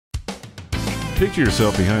Picture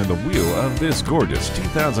yourself behind the wheel of this gorgeous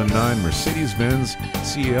 2009 Mercedes-Benz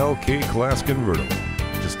CLK-Class convertible.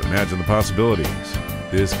 Just imagine the possibilities.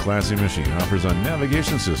 This classy machine offers a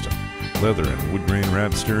navigation system, leather and wood grain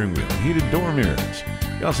wrapped steering wheel, heated door mirrors.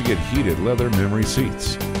 You also get heated leather memory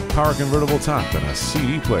seats, power convertible top, and a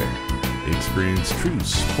CD player. Experience true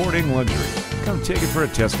sporting luxury. Come take it for a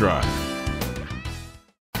test drive.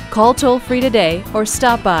 Call toll-free today or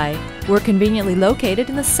stop by. We're conveniently located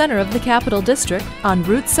in the center of the Capital District on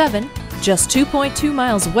Route 7, just 2.2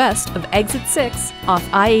 miles west of Exit 6 off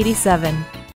I-87.